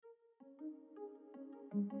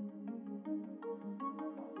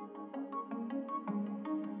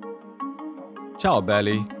Ciao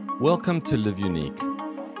belly, welcome to Live Unique.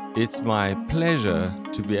 It's my pleasure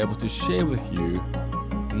to be able to share with you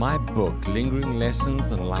my book, Lingering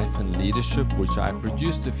Lessons on Life and Leadership, which I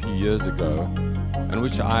produced a few years ago and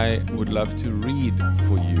which I would love to read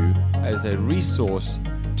for you as a resource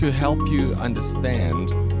to help you understand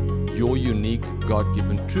your unique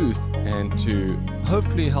God-given truth and to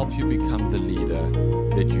hopefully help you become the leader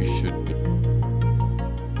that you should be.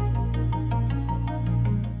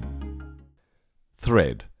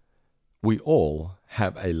 Thread. We all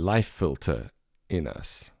have a life filter in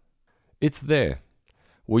us. It's there.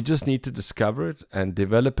 We just need to discover it and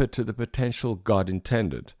develop it to the potential God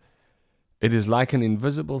intended. It is like an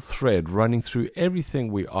invisible thread running through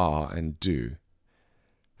everything we are and do.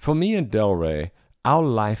 For me and Delray, our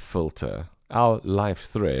life filter, our life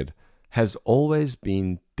thread, has always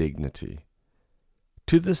been dignity.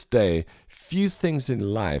 To this day, few things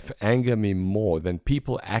in life anger me more than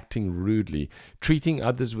people acting rudely, treating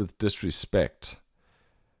others with disrespect.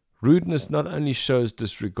 Rudeness not only shows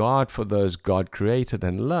disregard for those God created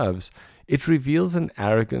and loves, it reveals an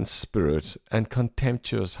arrogant spirit and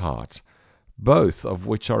contemptuous heart, both of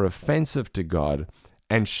which are offensive to God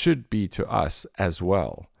and should be to us as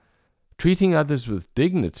well. Treating others with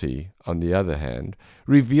dignity, on the other hand,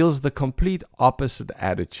 reveals the complete opposite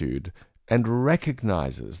attitude and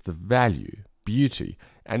recognizes the value, beauty,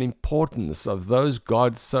 and importance of those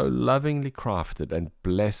God so lovingly crafted and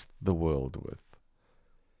blessed the world with.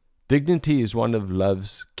 Dignity is one of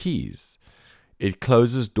love's keys. It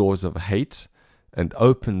closes doors of hate and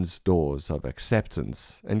opens doors of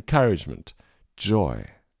acceptance, encouragement, joy,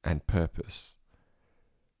 and purpose.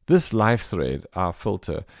 This life thread, our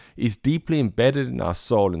filter, is deeply embedded in our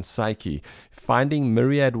soul and psyche, finding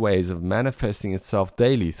myriad ways of manifesting itself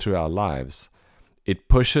daily through our lives. It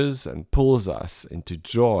pushes and pulls us into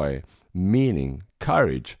joy, meaning,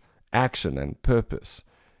 courage, action, and purpose.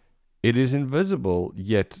 It is invisible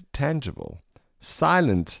yet tangible,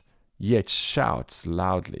 silent yet shouts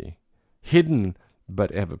loudly, hidden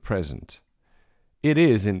but ever present. It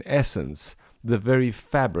is, in essence, the very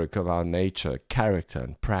fabric of our nature, character,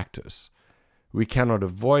 and practice. We cannot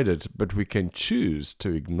avoid it, but we can choose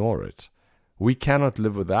to ignore it. We cannot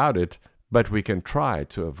live without it, but we can try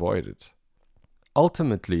to avoid it.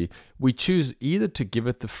 Ultimately, we choose either to give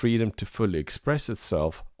it the freedom to fully express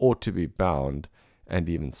itself or to be bound and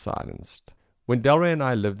even silenced. When Delray and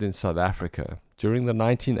I lived in South Africa, during the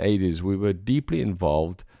 1980s, we were deeply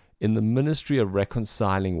involved in the ministry of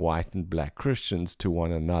reconciling white and black Christians to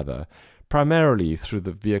one another, primarily through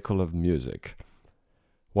the vehicle of music.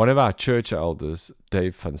 One of our church elders,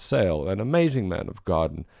 Dave Van Sale, an amazing man of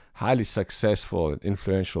God and highly successful and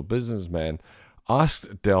influential businessman,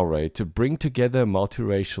 asked Delray to bring together a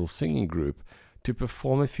multiracial singing group to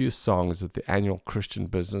perform a few songs at the annual Christian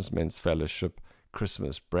Businessmen's Fellowship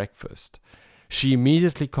Christmas breakfast. She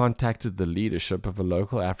immediately contacted the leadership of a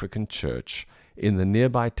local African church in the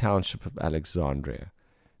nearby township of Alexandria,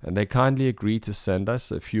 and they kindly agreed to send us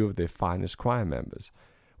a few of their finest choir members.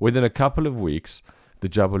 Within a couple of weeks, the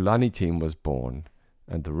Jabulani team was born,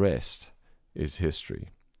 and the rest is history.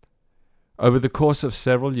 Over the course of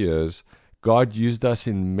several years, God used us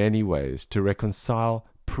in many ways to reconcile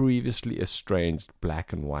previously estranged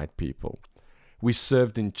black and white people. We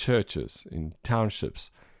served in churches, in townships,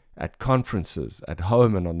 at conferences, at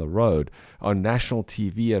home and on the road, on national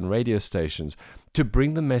TV and radio stations, to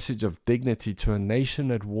bring the message of dignity to a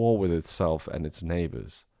nation at war with itself and its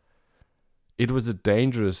neighbors. It was a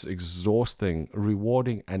dangerous, exhausting,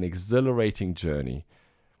 rewarding, and exhilarating journey.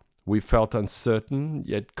 We felt uncertain,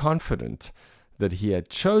 yet confident that He had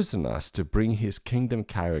chosen us to bring His kingdom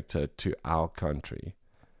character to our country.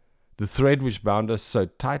 The thread which bound us so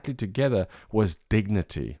tightly together was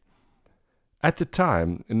dignity. At the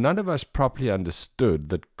time, none of us properly understood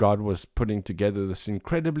that God was putting together this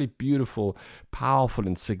incredibly beautiful, powerful,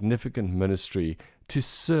 and significant ministry to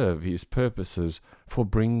serve His purposes for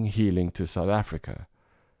bringing healing to South Africa.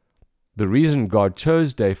 The reason God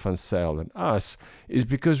chose Dave Van Sale and us is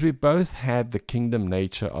because we both had the kingdom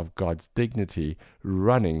nature of God's dignity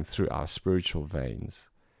running through our spiritual veins.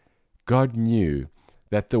 God knew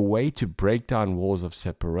that the way to break down walls of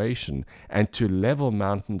separation and to level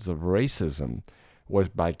mountains of racism was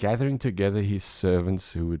by gathering together His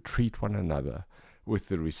servants who would treat one another with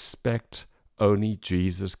the respect only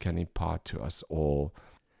Jesus can impart to us all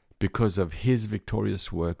because of His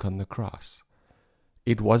victorious work on the cross.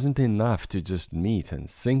 It wasn't enough to just meet and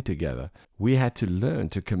sing together. We had to learn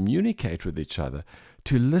to communicate with each other,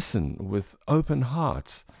 to listen with open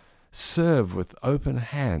hearts, serve with open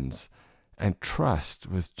hands, and trust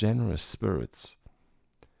with generous spirits.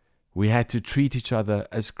 We had to treat each other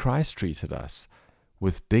as Christ treated us,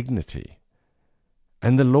 with dignity.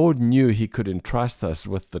 And the Lord knew He could entrust us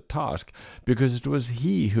with the task because it was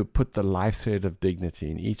He who put the life thread of dignity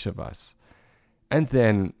in each of us. And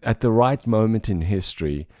then, at the right moment in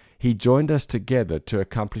history, He joined us together to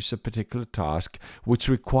accomplish a particular task which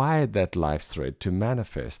required that life thread to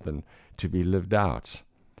manifest and to be lived out.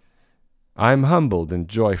 I am humbled and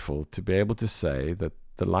joyful to be able to say that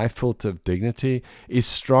the life filter of dignity is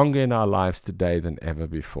stronger in our lives today than ever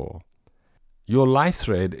before. Your life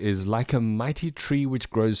thread is like a mighty tree which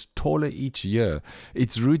grows taller each year,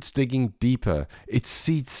 its roots digging deeper, its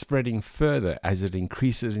seeds spreading further as it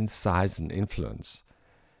increases in size and influence.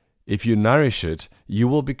 If you nourish it, you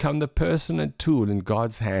will become the person and tool in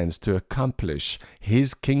God's hands to accomplish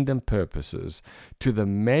His kingdom purposes to the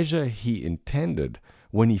measure He intended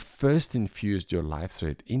when He first infused your life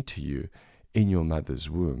thread into you in your mother's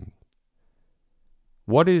womb.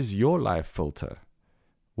 What is your life filter?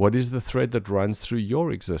 What is the thread that runs through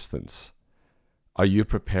your existence? Are you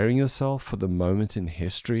preparing yourself for the moment in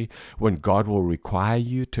history when God will require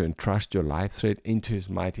you to entrust your life thread into His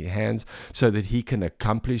mighty hands so that He can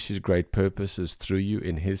accomplish His great purposes through you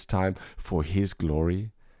in His time for His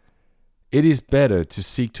glory? It is better to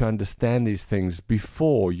seek to understand these things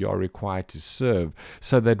before you are required to serve,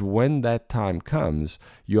 so that when that time comes,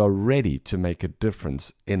 you are ready to make a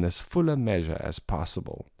difference in as full a measure as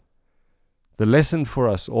possible. The lesson for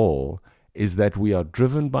us all is that we are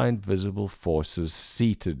driven by invisible forces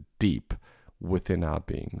seated deep within our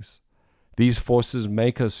beings. These forces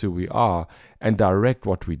make us who we are and direct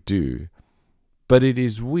what we do, but it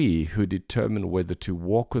is we who determine whether to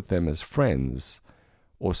walk with them as friends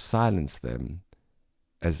or silence them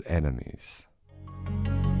as enemies.